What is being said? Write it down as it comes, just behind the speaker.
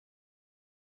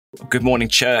Good morning,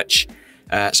 church.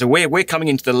 So we're coming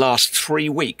into the last 3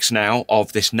 weeks now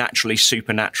of this Naturally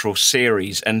Supernatural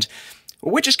series, and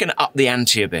we're just going to up the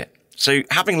ante a bit. So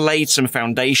having laid some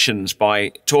foundations by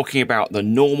talking about the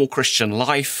normal Christian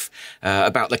life,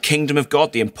 about the kingdom of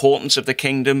God, the importance of the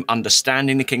kingdom,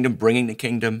 understanding the kingdom, bringing the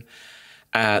kingdom,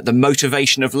 the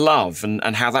motivation of love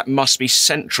and how that must be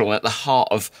central at the heart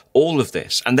of all of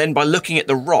this. And then by looking at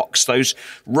the rocks, those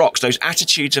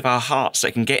attitudes of our hearts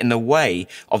that can get in the way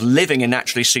of living a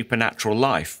naturally supernatural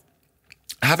life.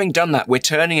 Having done that, we're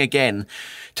turning again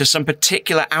to some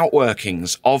particular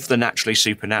outworkings of the naturally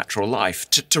supernatural life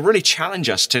to really challenge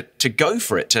us to go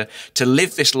for it, to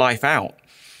live this life out.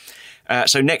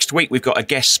 So next week, we've got a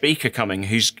guest speaker coming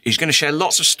who's going to share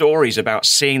lots of stories about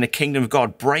seeing the kingdom of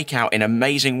God break out in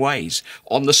amazing ways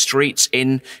on the streets,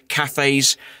 in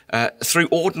cafes, through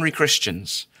ordinary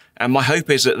Christians. And my hope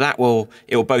is that it will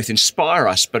both inspire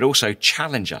us, but also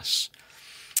challenge us.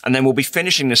 And then we'll be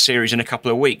finishing the series in a couple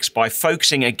of weeks by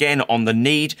focusing again on the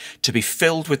need to be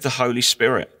filled with the Holy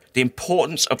Spirit, the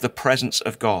importance of the presence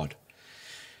of God.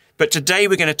 But today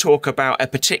we're going to talk about a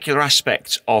particular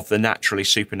aspect of the naturally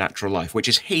supernatural life, which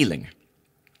is healing.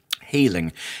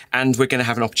 Healing. And we're going to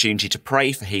have an opportunity to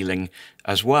pray for healing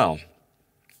as well.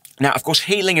 Now, of course,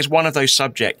 healing is one of those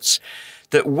subjects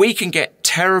that we can get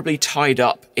terribly tied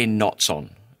up in knots on.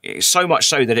 So much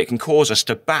so that it can cause us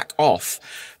to back off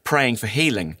praying for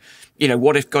healing. You know,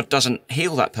 what if God doesn't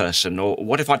heal that person? Or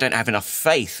what if I don't have enough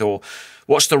faith? Or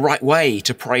what's the right way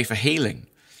to pray for healing?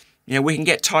 You know, we can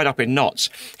get tied up in knots.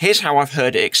 Here's how I've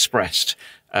heard it expressed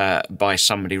by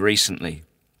somebody recently.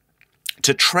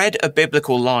 To tread a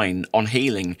biblical line on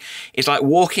healing is like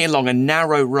walking along a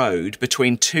narrow road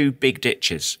between two big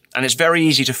ditches. And it's very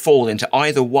easy to fall into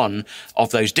either one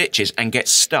of those ditches and get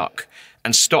stuck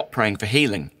and stop praying for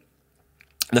healing.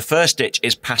 The first ditch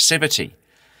is passivity.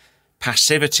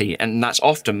 Passivity, and that's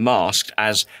often masked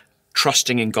as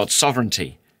trusting in God's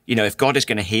sovereignty. You know, if God is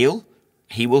going to heal,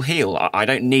 He will heal. I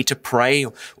don't need to pray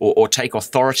or take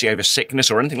authority over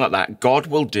sickness or anything like that. God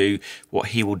will do what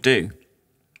He will do.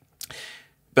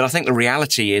 But I think the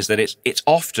reality is that it's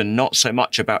often not so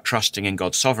much about trusting in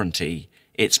God's sovereignty.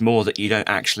 It's more that you don't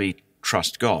actually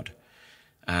trust God.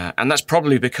 And that's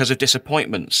probably because of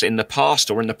disappointments in the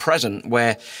past or in the present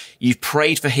where you've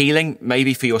prayed for healing,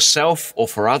 maybe for yourself or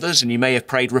for others, and you may have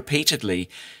prayed repeatedly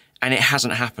and it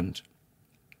hasn't happened.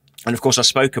 And of course, I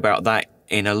spoke about that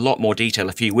in a lot more detail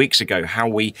a few weeks ago, how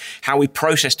we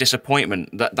process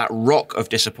disappointment, that rock of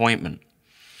disappointment.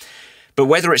 But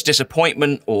whether it's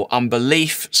disappointment or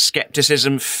unbelief,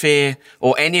 skepticism, fear,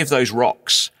 or any of those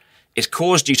rocks, it's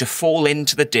caused you to fall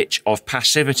into the ditch of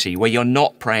passivity where you're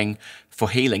not praying for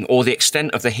healing, or the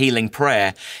extent of the healing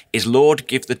prayer is, Lord,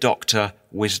 give the doctor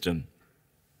wisdom,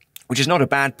 which is not a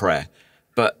bad prayer,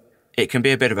 but it can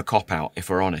be a bit of a cop-out if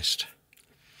we're honest.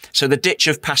 So the ditch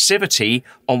of passivity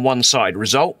on one side,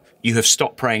 result, you have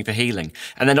stopped praying for healing.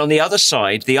 And then on the other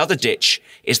side, the other ditch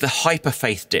is the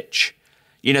hyper-faith ditch.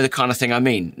 You know the kind of thing I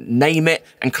mean. Name it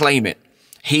and claim it.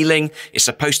 Healing is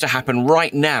supposed to happen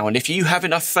right now. And if you have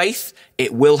enough faith,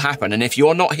 it will happen. And if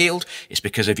you're not healed, it's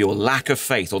because of your lack of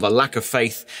faith or the lack of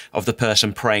faith of the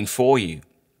person praying for you.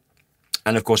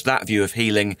 And of course, that view of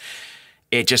healing,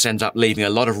 it just ends up leaving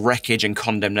a lot of wreckage and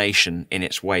condemnation in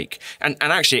its wake. And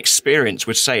actually experience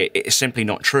would say it is simply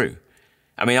not true.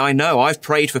 I mean, I know I've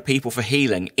prayed for people for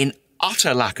healing in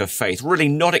utter lack of faith, really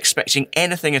not expecting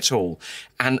anything at all.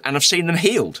 And I've seen them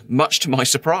healed, much to my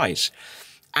surprise.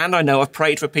 And I know I've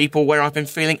prayed for people where I've been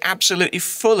feeling absolutely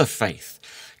full of faith,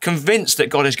 convinced that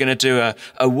God is going to do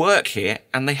a work here,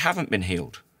 and they haven't been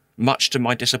healed, much to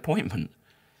my disappointment.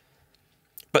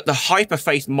 But the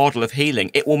hyper-faith model of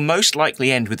healing, it will most likely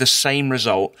end with the same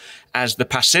result as the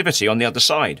passivity on the other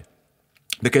side.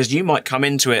 Because you might come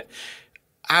into it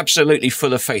absolutely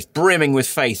full of faith, brimming with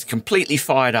faith, completely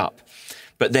fired up.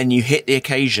 But then you hit the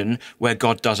occasion where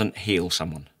God doesn't heal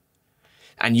someone.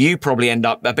 And you probably end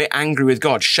up a bit angry with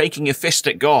God, shaking your fist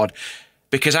at God,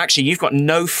 because actually you've got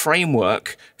no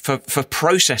framework for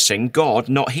processing God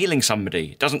not healing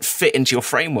somebody. It doesn't fit into your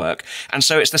framework. And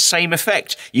so it's the same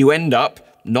effect. You end up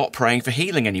not praying for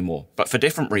healing anymore, but for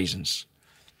different reasons.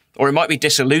 Or it might be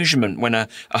disillusionment when a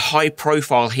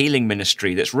high-profile healing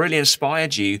ministry that's really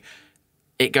inspired you,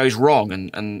 it goes wrong,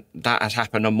 and that has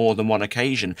happened on more than one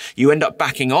occasion. You end up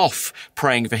backing off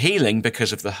praying for healing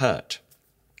because of the hurt.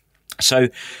 So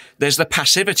there's the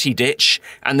passivity ditch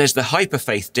and there's the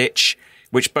hyperfaith ditch,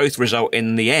 which both result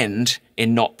in the end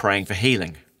in not praying for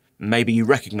healing. Maybe you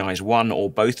recognize one or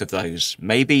both of those.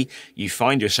 Maybe you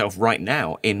find yourself right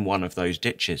now in one of those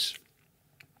ditches.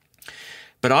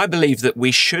 But I believe that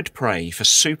we should pray for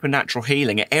supernatural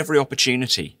healing at every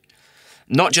opportunity.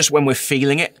 not just when we're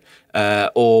feeling it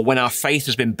or when our faith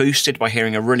has been boosted by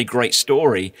hearing a really great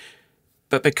story,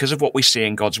 but because of what we see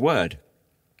in God's word.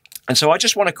 And so I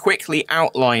just want to quickly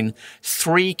outline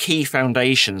 3 key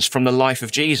foundations from the life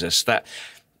of Jesus that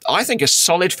I think are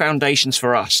solid foundations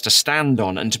for us to stand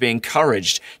on and to be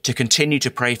encouraged to continue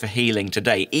to pray for healing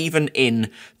today, even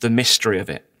in the mystery of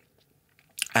it.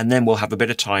 And then we'll have a bit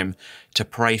of time to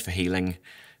pray for healing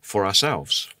for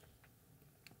ourselves.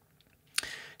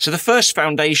 So the first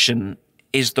foundation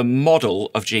is the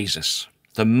model of Jesus,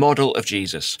 the model of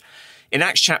Jesus. In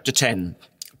Acts chapter 10,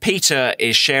 Peter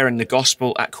is sharing the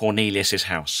gospel at Cornelius'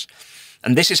 house.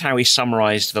 And this is how he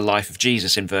summarized the life of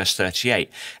Jesus in verse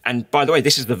 38. And by the way,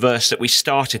 this is the verse that we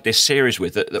started this series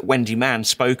with, that Wendy Mann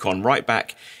spoke on right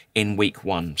back in week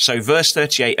 1. So verse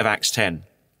 38 of Acts 10.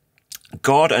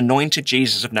 God anointed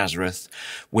Jesus of Nazareth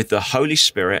with the Holy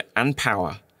Spirit and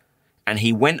power, and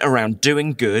he went around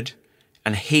doing good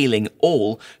and healing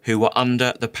all who were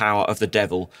under the power of the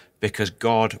devil, because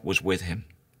God was with him.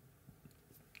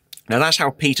 Now that's how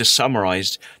Peter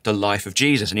summarized the life of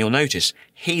Jesus. And you'll notice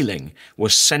healing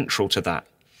was central to that.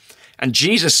 And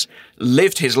Jesus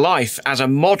lived his life as a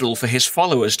model for his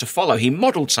followers to follow. He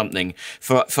modeled something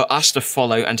for us to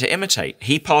follow and to imitate.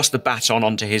 He passed the baton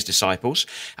on to his disciples.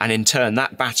 And in turn,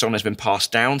 that baton has been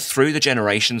passed down through the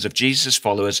generations of Jesus'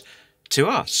 followers to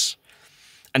us.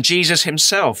 And Jesus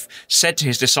himself said to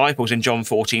his disciples in John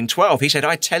 14:12, he said,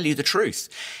 I tell you the truth.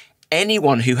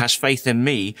 Anyone who has faith in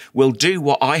me will do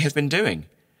what I have been doing.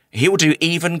 He will do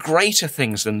even greater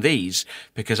things than these,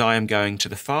 because I am going to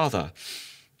the Father.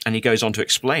 And he goes on to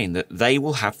explain that they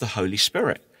will have the Holy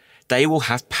Spirit. They will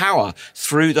have power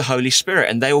through the Holy Spirit,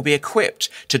 and they will be equipped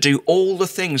to do all the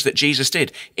things that Jesus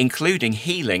did, including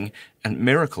healing and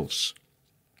miracles.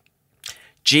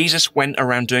 Jesus went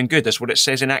around doing good. That's what it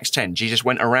says in Acts 10. Jesus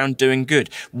went around doing good.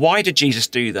 Why did Jesus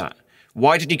do that?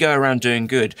 Why did he go around doing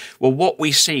good? Well, what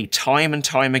we see time and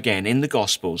time again in the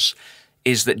Gospels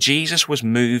is that Jesus was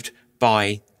moved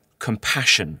by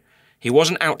compassion. He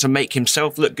wasn't out to make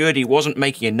himself look good. He wasn't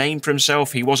making a name for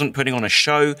himself. He wasn't putting on a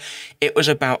show. It was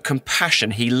about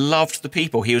compassion. He loved the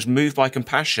people. He was moved by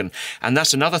compassion. And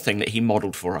that's another thing that he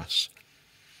modeled for us.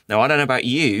 Now, I don't know about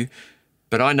you,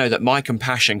 but I know that my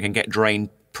compassion can get drained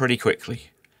pretty quickly.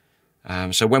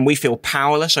 So when we feel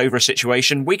powerless over a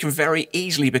situation, we can very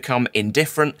easily become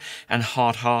indifferent and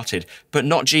hard-hearted. But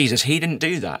not Jesus. He didn't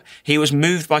do that. He was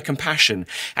moved by compassion,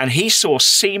 and he saw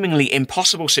seemingly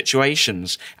impossible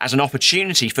situations as an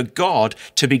opportunity for God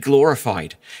to be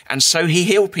glorified. And so he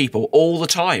healed people all the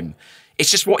time.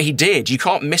 It's just what he did. You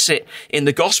can't miss it in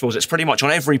the Gospels. It's pretty much on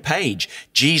every page.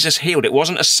 Jesus healed. It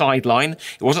wasn't a sideline.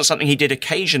 It wasn't something he did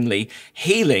occasionally.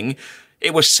 Healing,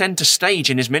 it was center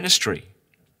stage in his ministry.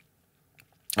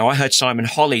 Now, I heard Simon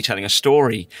Holly telling a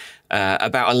story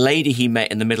about a lady he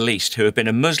met in the Middle East who had been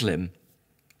a Muslim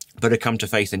but had come to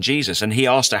faith in Jesus. And he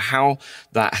asked her how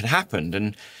that had happened.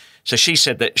 And so she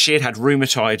said that she had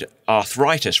rheumatoid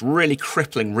arthritis, really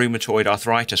crippling rheumatoid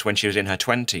arthritis when she was in her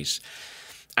 20s.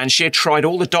 And she had tried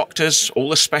all the doctors, all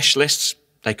the specialists.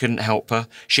 They couldn't help her.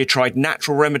 She had tried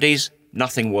natural remedies.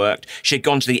 Nothing worked. She had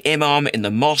gone to the imam in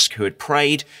the mosque who had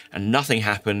prayed, and nothing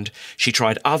happened. She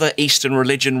tried other Eastern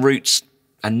religion routes,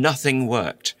 and nothing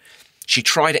worked. She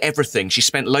tried everything. She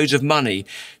spent loads of money.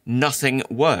 Nothing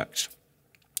worked.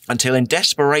 Until in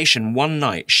desperation one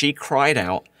night, she cried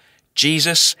out,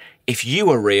 Jesus, if you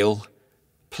are real,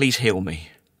 please heal me.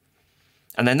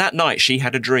 And then that night she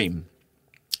had a dream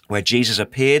where Jesus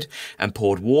appeared and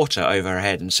poured water over her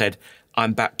head and said,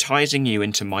 I'm baptizing you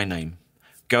into my name.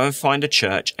 Go and find a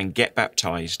church and get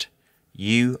baptized.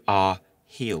 You are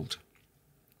healed.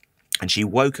 And she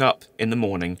woke up in the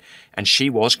morning and she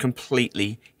was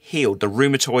completely healed. The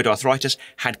rheumatoid arthritis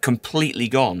had completely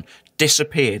gone,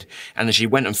 disappeared. And then she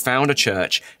went and found a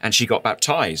church and she got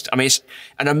baptized. I mean, it's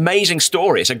an amazing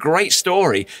story. It's a great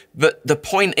story. But the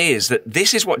point is that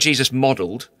this is what Jesus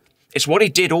modeled. It's what he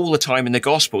did all the time in the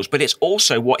Gospels, but it's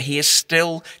also what he is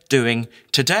still doing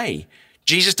today.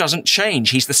 Jesus doesn't change.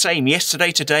 He's the same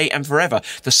yesterday, today, and forever.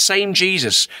 The same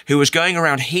Jesus who was going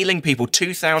around healing people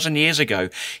 2,000 years ago,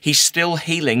 he's still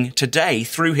healing today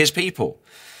through his people.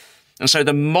 And so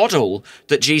the model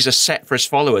that Jesus set for his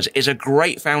followers is a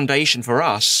great foundation for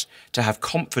us to have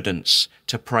confidence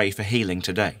to pray for healing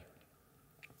today.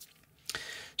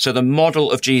 So the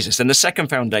model of Jesus. And the second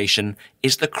foundation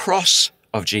is the cross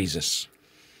of Jesus.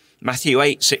 Matthew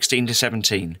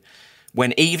 8:16-17.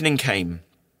 When evening came,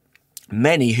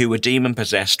 many who were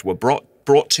demon-possessed were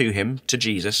brought to him, to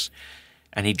Jesus,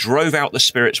 and he drove out the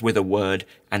spirits with a word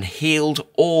and healed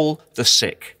all the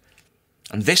sick.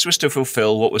 And this was to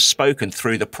fulfill what was spoken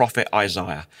through the prophet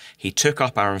Isaiah. He took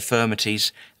up our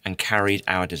infirmities and carried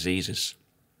our diseases.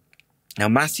 Now,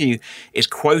 Matthew is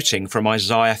quoting from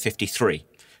Isaiah 53.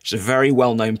 It's a very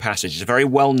well-known passage. It's a very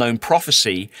well-known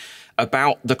prophecy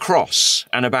about the cross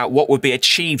and about what would be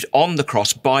achieved on the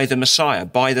cross by the Messiah,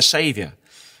 by the Savior.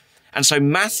 And so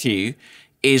Matthew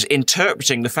is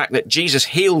interpreting the fact that Jesus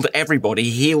healed everybody,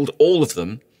 he healed all of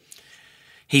them.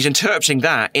 He's interpreting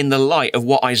that in the light of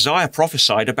what Isaiah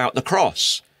prophesied about the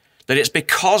cross, that it's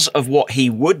because of what he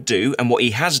would do and what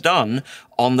he has done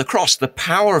on the cross, the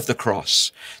power of the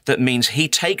cross, that means he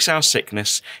takes our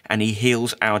sickness and he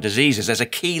heals our diseases. There's a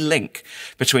key link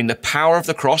between the power of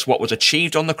the cross, what was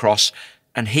achieved on the cross,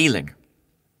 and healing.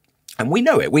 And we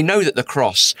know it. We know that the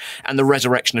cross and the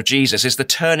resurrection of Jesus is the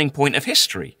turning point of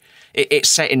history. It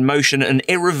set in motion an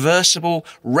irreversible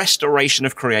restoration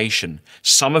of creation,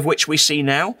 some of which we see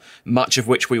now, much of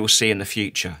which we will see in the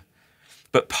future.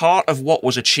 But part of what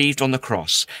was achieved on the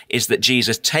cross is that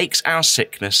Jesus takes our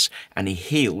sickness and he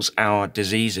heals our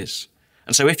diseases.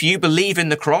 And so if you believe in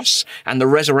the cross and the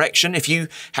resurrection, if you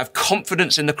have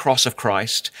confidence in the cross of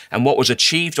Christ and what was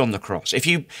achieved on the cross, if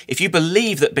you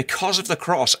believe that because of the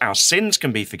cross our sins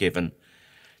can be forgiven,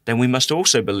 then we must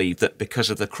also believe that because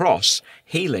of the cross,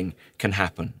 healing can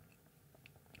happen.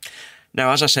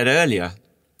 Now, as I said earlier,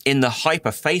 in the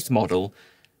hyper-faith model,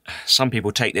 some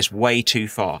people take this way too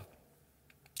far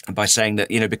by saying that,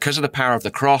 because of the power of the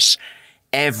cross,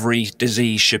 every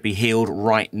disease should be healed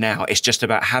right now. It's just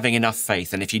about having enough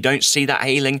faith. And if you don't see that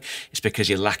healing, it's because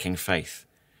you're lacking faith,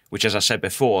 which, as I said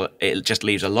before, it just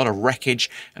leaves a lot of wreckage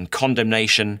and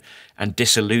condemnation and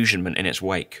disillusionment in its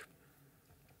wake.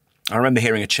 I remember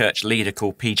hearing a church leader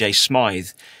called PJ Smythe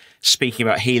speaking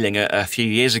about healing a few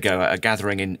years ago at a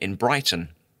gathering in Brighton.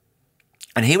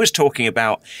 And he was talking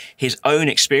about his own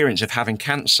experience of having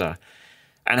cancer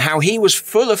and how he was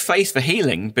full of faith for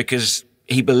healing because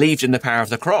he believed in the power of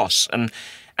the cross. And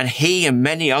he and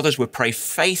many others would pray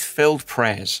faith-filled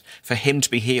prayers for him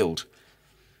to be healed.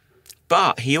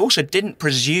 But he also didn't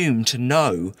presume to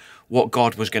know what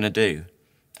God was going to do.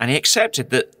 And he accepted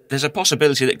that there's a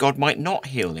possibility that God might not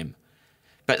heal him.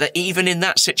 But that even in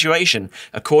that situation,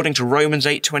 according to Romans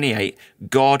 8:28,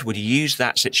 God would use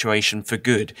that situation for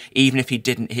good, even if he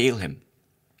didn't heal him.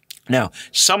 Now,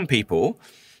 some people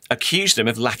accused him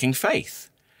of lacking faith,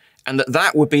 and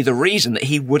that would be the reason that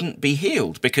he wouldn't be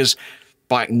healed, because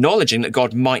by acknowledging that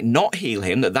God might not heal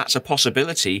him, that's a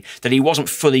possibility, that he wasn't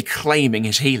fully claiming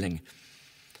his healing.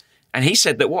 And he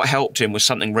said that what helped him was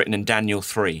something written in Daniel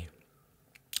 3,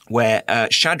 where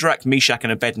Shadrach, Meshach,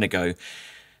 and Abednego,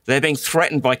 they're being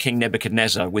threatened by King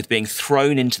Nebuchadnezzar with being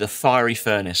thrown into the fiery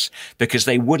furnace because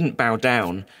they wouldn't bow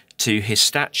down to his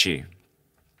statue.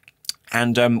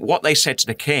 And what they said to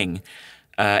the king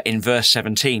in verse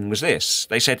 17 was this.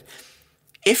 They said,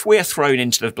 "If we are thrown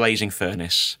into the blazing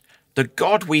furnace, the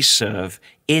God we serve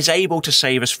is able to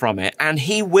save us from it, and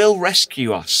he will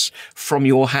rescue us from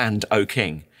your hand, O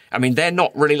king." I mean, they're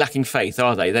not really lacking faith,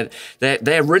 are they?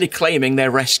 They're really claiming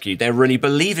they're rescued. They're really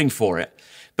believing for it.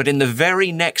 But in the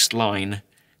very next line,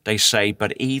 they say,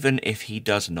 "But even if he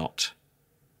does not,"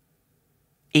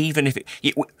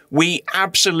 we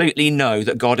absolutely know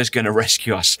that God is going to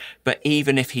rescue us. But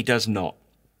even if he does not,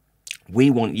 we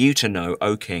want you to know,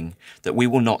 O king, that we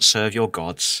will not serve your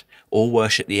gods or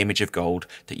worship the image of gold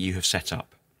that you have set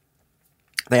up.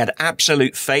 They had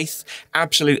absolute faith,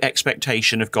 absolute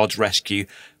expectation of God's rescue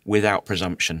without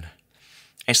presumption.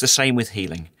 It's the same with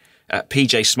healing.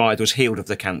 PJ Smythe was healed of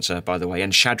the cancer, by the way,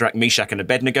 and Shadrach, Meshach, and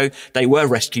Abednego, they were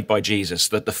rescued by Jesus,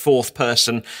 the fourth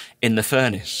person in the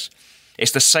furnace.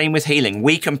 It's the same with healing.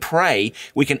 We can pray,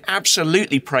 we can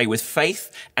absolutely pray with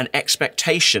faith and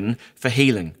expectation for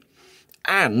healing.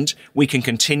 And we can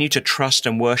continue to trust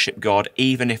and worship God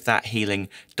even if that healing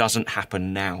doesn't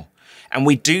happen now. And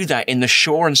we do that in the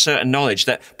sure and certain knowledge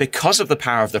that because of the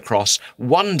power of the cross,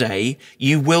 one day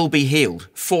you will be healed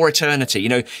for eternity.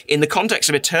 In the context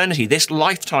of eternity, this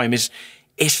lifetime is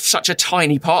such a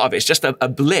tiny part of it. It's just a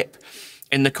blip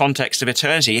in the context of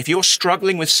eternity. If you're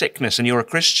struggling with sickness and you're a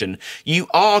Christian, you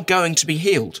are going to be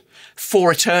healed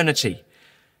for eternity.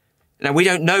 Now, we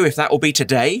don't know if that will be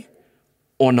today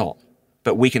or not,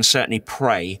 but we can certainly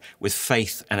pray with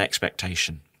faith and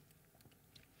expectation.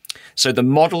 So the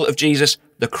model of Jesus,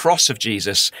 the cross of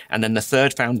Jesus, and then the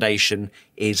third foundation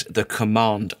is the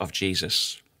command of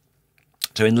Jesus.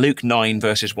 So in Luke 9,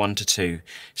 verses 1-2, it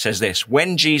says this,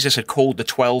 "When Jesus had called the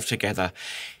 12 together,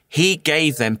 he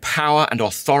gave them power and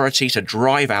authority to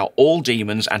drive out all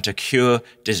demons and to cure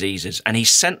diseases. And he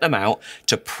sent them out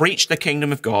to preach the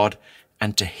kingdom of God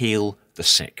and to heal the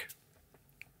sick."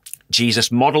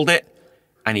 Jesus modeled it,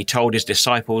 and he told his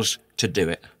disciples to do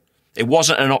it. It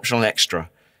wasn't an optional extra.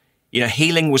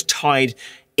 Healing was tied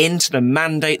into the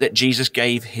mandate that Jesus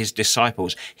gave his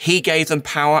disciples. He gave them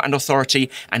power and authority,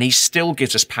 and he still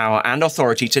gives us power and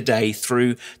authority today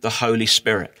through the Holy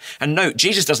Spirit. And note,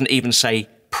 Jesus doesn't even say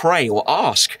pray or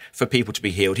ask for people to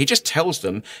be healed. He just tells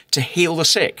them to heal the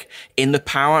sick in the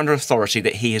power and authority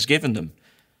that he has given them,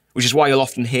 which is why you'll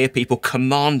often hear people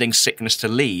commanding sickness to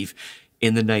leave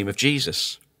in the name of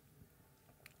Jesus.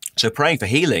 So praying for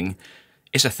healing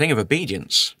is a thing of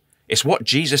obedience. It's what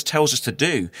Jesus tells us to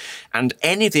do. And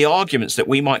any of the arguments that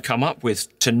we might come up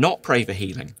with to not pray for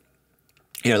healing,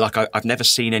 like I've never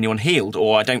seen anyone healed,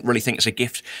 or I don't really think it's a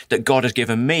gift that God has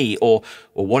given me, or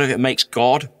what if it makes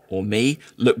God or me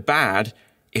look bad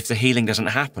if the healing doesn't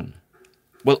happen?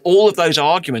 Well, all of those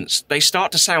arguments, they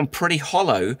start to sound pretty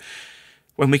hollow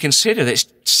when we consider that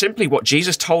it's simply what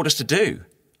Jesus told us to do.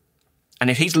 And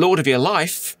if he's Lord of your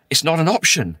life, it's not an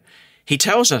option. He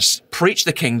tells us, preach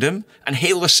the kingdom and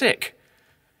heal the sick.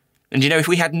 And if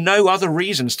we had no other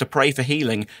reasons to pray for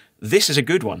healing, this is a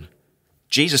good one.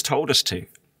 Jesus told us to.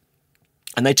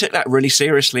 And they took that really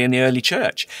seriously in the early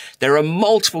church. There are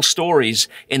multiple stories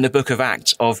in the book of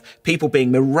Acts of people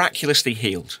being miraculously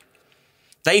healed.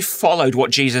 They followed what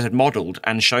Jesus had modeled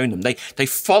and shown them. They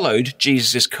followed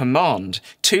Jesus' command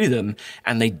to them,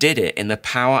 and they did it in the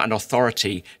power and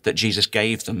authority that Jesus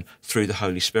gave them through the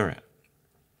Holy Spirit.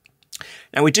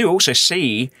 Now, we do also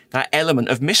see that element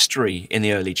of mystery in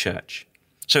the early church.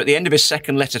 So at the end of his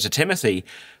second letter to Timothy,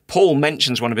 Paul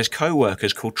mentions one of his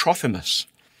co-workers called Trophimus.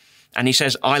 And he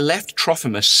says, I left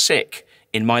Trophimus sick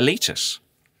in Miletus.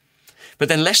 But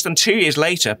then less than 2 years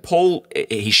later, Paul,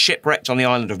 he's shipwrecked on the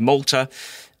island of Malta.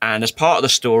 And as part of the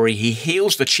story, he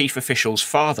heals the chief official's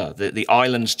father, the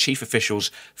island's chief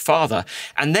official's father.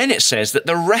 And then it says that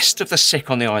the rest of the sick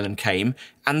on the island came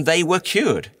and they were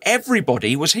cured.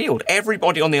 Everybody was healed.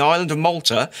 Everybody on the island of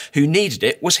Malta who needed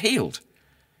it was healed.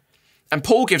 And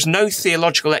Paul gives no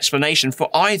theological explanation for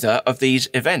either of these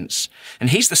events. And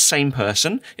he's the same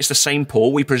person. It's the same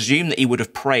Paul. We presume that he would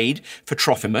have prayed for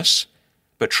Trophimus,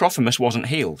 but Trophimus wasn't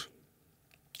healed.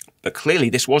 But clearly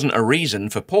this wasn't a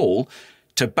reason for Paul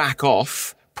to back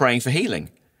off praying for healing.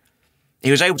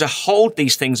 He was able to hold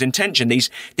these things in tension, these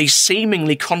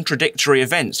seemingly contradictory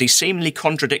events, these seemingly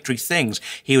contradictory things.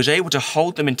 He was able to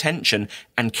hold them in tension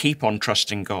and keep on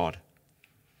trusting God.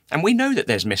 And we know that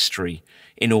there's mystery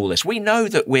in all this. We know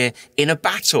that we're in a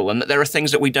battle and that there are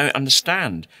things that we don't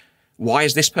understand. Why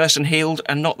is this person healed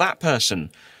and not that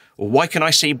person? Or why can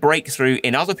I see breakthrough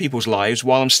in other people's lives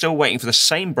while I'm still waiting for the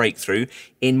same breakthrough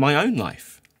in my own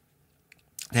life?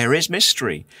 There is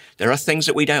mystery. There are things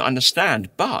that we don't understand,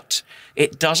 but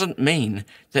it doesn't mean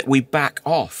that we back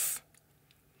off.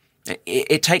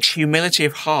 It takes humility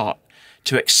of heart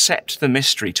to accept the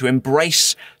mystery, to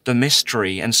embrace the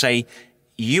mystery and say,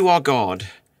 you are God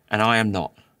and I am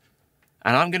not.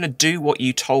 And I'm going to do what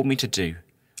you told me to do.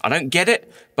 I don't get it,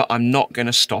 but I'm not going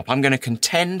to stop. I'm going to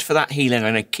contend for that healing.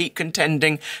 I'm going to keep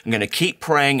contending. I'm going to keep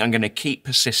praying. I'm going to keep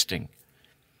persisting.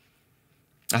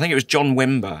 I think it was John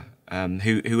Wimber,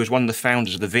 who was one of the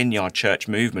founders of the Vineyard Church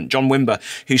movement. John Wimber,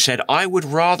 who said, I would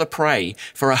rather pray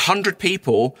for 100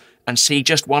 people and see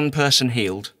just one person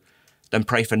healed than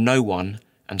pray for no one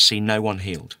and see no one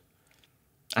healed.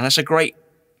 And that's a great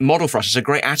model for us. It's a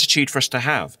great attitude for us to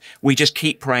have. We just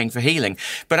keep praying for healing.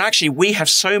 But actually, we have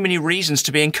so many reasons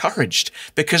to be encouraged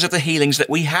because of the healings that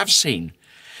we have seen.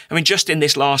 I mean, just in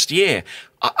this last year,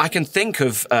 I can think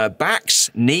of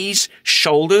backs, knees,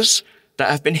 shoulders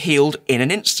that have been healed in an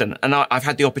instant. And I've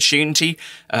had the opportunity,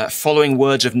 following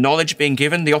words of knowledge being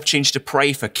given, the opportunity to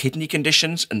pray for kidney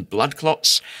conditions and blood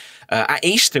clots. At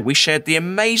Easter, we shared the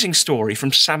amazing story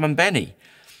from Sam and Benny,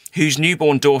 whose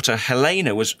newborn daughter,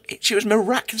 Helena, was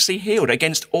miraculously healed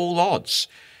against all odds.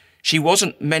 She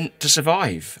wasn't meant to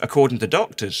survive, according to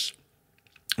doctors.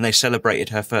 And they celebrated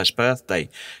her first birthday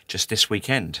just this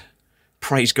weekend.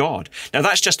 Praise God. Now,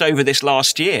 that's just over this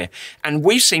last year. And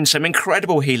we've seen some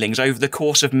incredible healings over the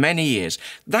course of many years.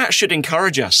 That should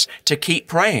encourage us to keep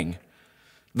praying.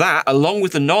 That, along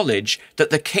with the knowledge that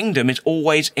the kingdom is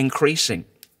always increasing.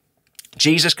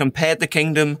 Jesus compared the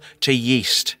kingdom to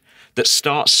yeast that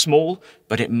starts small,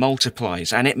 but it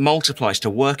multiplies, and it multiplies to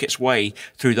work its way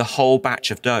through the whole batch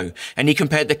of dough. And he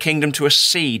compared the kingdom to a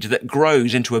seed that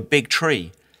grows into a big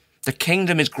tree. The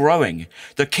kingdom is growing.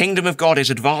 The kingdom of God is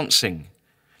advancing.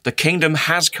 The kingdom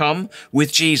has come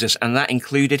with Jesus, and that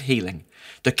included healing.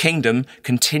 The kingdom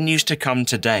continues to come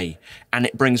today, and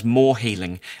it brings more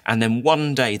healing. And then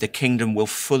one day the kingdom will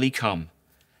fully come.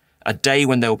 A day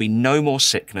when there will be no more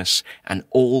sickness and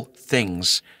all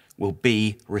things will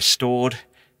be restored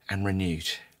and renewed.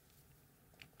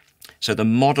 So the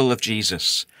model of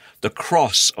Jesus, the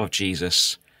cross of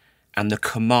Jesus, and the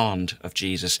command of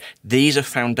Jesus, these are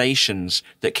foundations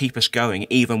that keep us going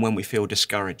even when we feel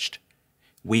discouraged.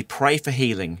 We pray for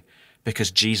healing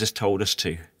because Jesus told us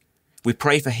to. We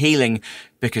pray for healing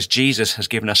because Jesus has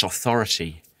given us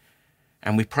authority.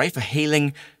 And we pray for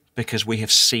healing because we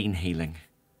have seen healing.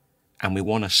 And we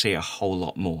want to see a whole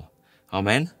lot more.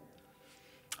 Amen?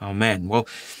 Amen. Well,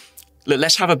 look,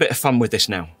 let's have a bit of fun with this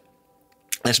now.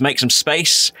 Let's make some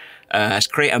space. Let's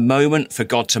create a moment for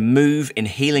God to move in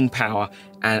healing power.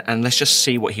 And let's just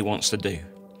see what he wants to do.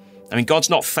 I mean, God's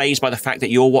not fazed by the fact that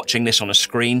you're watching this on a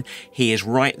screen. He is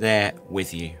right there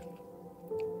with you.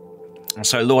 And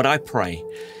so, Lord, I pray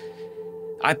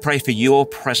for your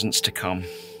presence to come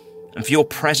and for your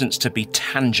presence to be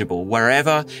tangible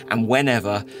wherever and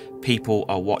whenever people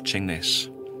are watching this.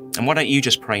 And why don't you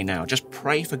just pray now? Just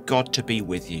pray for God to be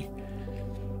with you.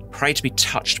 Pray to be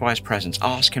touched by his presence.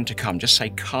 Ask him to come. Just say,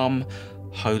 "Come,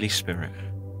 Holy Spirit.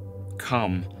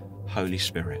 Come, Holy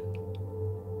Spirit."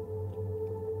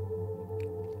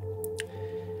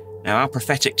 Now, our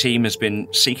prophetic team has been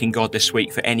seeking God this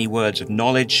week for any words of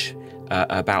knowledge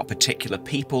about particular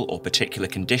people or particular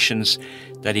conditions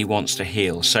that he wants to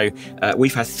heal. So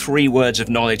we've had 3 words of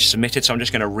knowledge submitted, so I'm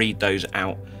just going to read those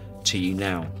out to you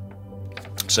now.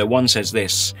 So one says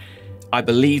this: I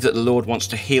believe that the Lord wants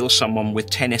to heal someone with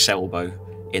tennis elbow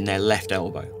in their left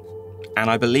elbow. And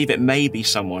I believe it may be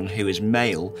someone who is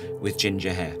male with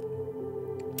ginger hair.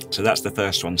 So that's the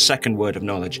first one. Second word of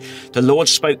knowledge: the Lord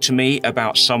spoke to me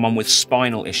about someone with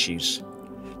spinal issues.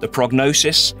 The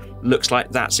prognosis looks like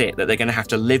that's it, that they're going to have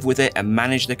to live with it and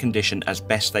manage the condition as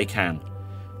best they can.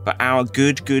 But our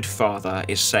good Father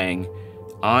is saying,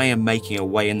 I am making a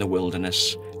way in the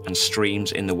wilderness and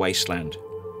streams in the wasteland.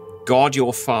 God,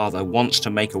 your Father, wants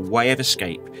to make a way of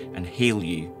escape and heal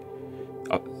you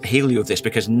of this,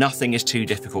 because nothing is too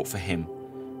difficult for him.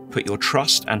 Put your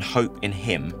trust and hope in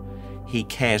him. He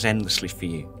cares endlessly for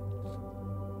you.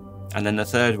 And then the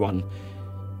third one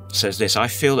says this: I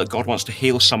feel that God wants to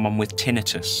heal someone with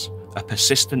tinnitus, a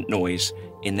persistent noise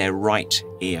in their right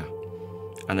ear,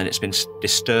 and then it's been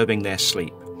disturbing their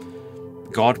sleep.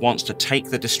 God wants to take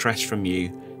the distress from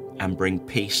you and bring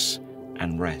peace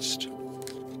and rest.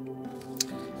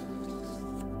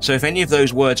 So if any of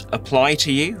those words apply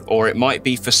to you, or it might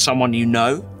be for someone you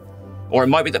know, or it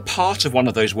might be that part of one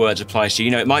of those words applies to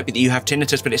you. It might be that you have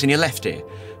tinnitus, but it's in your left ear,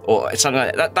 or something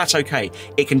like that. That's okay.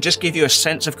 It can just give you a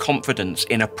sense of confidence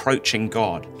in approaching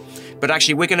God. But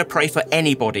actually, we're going to pray for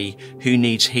anybody who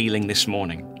needs healing this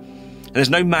morning. And there's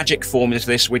no magic formula to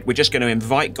this. We're just going to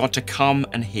invite God to come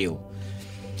and heal.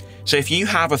 So if you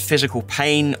have a physical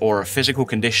pain or a physical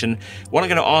condition, what I'm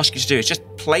going to ask you to do is just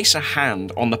place a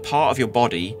hand on the part of your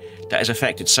body that is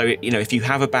affected. So, if you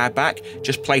have a bad back,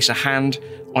 just place a hand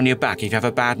on your back. If you have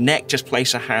a bad neck, just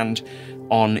place a hand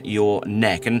on your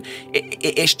neck. And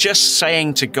it's just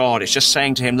saying to God, it's just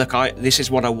saying to him, look, this is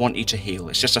what I want you to heal.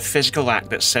 It's just a physical act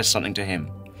that says something to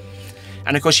him.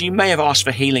 And of course, you may have asked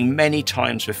for healing many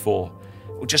times before.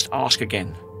 Well, just ask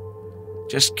again.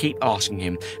 Just keep asking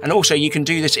him. And also, you can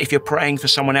do this if you're praying for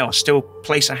someone else. Still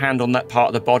place a hand on that part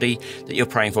of the body that you're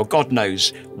praying for. God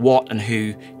knows what and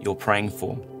who you're praying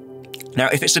for. Now,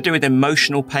 if it's to do with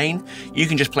emotional pain, you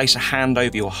can just place a hand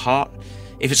over your heart.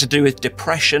 If it's to do with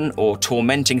depression or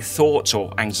tormenting thoughts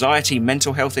or anxiety,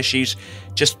 mental health issues,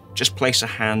 just place a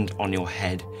hand on your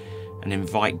head and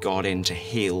invite God in to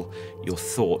heal your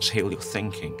thoughts, heal your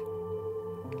thinking.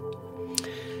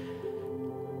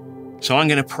 So I'm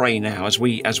going to pray now. As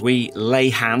we lay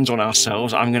hands on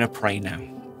ourselves, I'm going to pray now.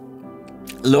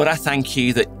 Lord, I thank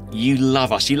you that you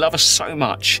love us. You love us so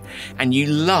much, and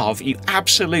you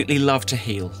absolutely love to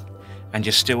heal, and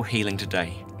you're still healing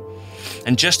today.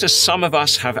 And just as some of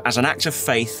us have, as an act of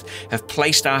faith, have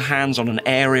placed our hands on an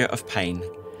area of pain,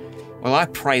 well, I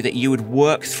pray that you would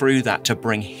work through that to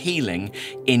bring healing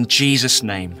in Jesus'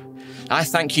 name. I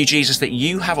thank you, Jesus, that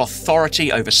you have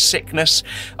authority over sickness,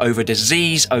 over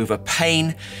disease, over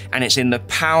pain, and it's in the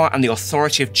power and the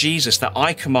authority of Jesus that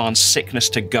I command sickness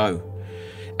to go,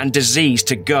 and disease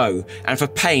to go, and for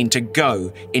pain to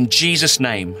go in Jesus'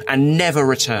 name and never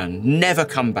return, never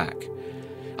come back.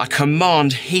 I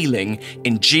command healing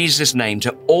in Jesus' name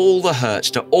to all the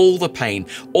hurts, to all the pain,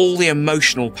 all the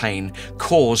emotional pain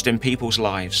caused in people's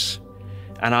lives.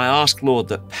 And I ask, Lord,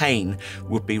 that pain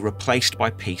would be replaced by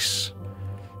peace,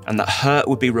 and that hurt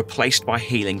would be replaced by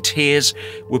healing, tears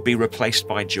would be replaced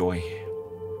by joy.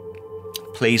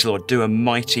 Please, Lord, do a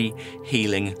mighty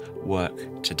healing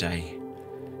work today.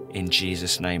 In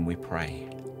Jesus' name we pray.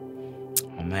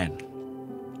 Amen.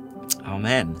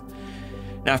 Amen.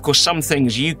 Now, of course, some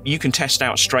things you can test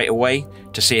out straight away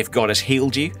to see if God has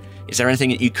healed you. Is there anything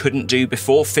that you couldn't do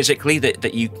before physically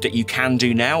that you can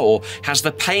do now? Or has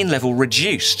the pain level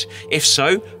reduced? If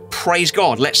so, praise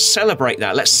God. Let's celebrate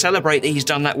that. Let's celebrate that He's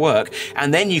done that work.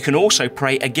 And then you can also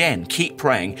pray again. Keep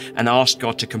praying and ask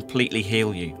God to completely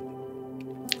heal you.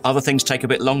 Other things take a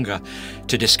bit longer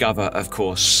to discover, of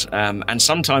course. And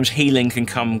sometimes healing can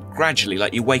come gradually,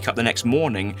 like you wake up the next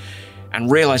morning and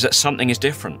realize that something is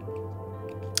different.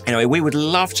 Anyway, we would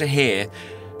love to hear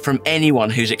from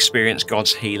anyone who's experienced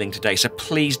God's healing today. So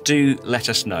please do let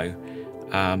us know.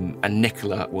 And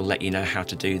Nicola will let you know how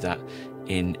to do that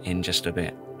in just a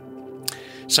bit.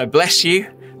 So bless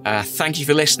you. Thank you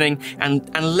for listening. And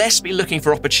let's be looking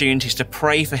for opportunities to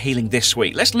pray for healing this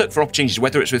week. Let's look for opportunities,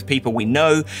 whether it's with people we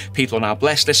know, people on our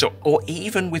blessed list, or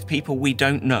even with people we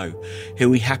don't know who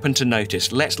we happen to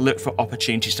notice. Let's look for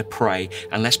opportunities to pray,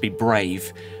 and let's be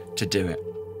brave to do it.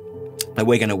 But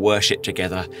we're going to worship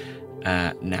together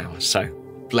now. So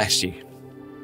bless you.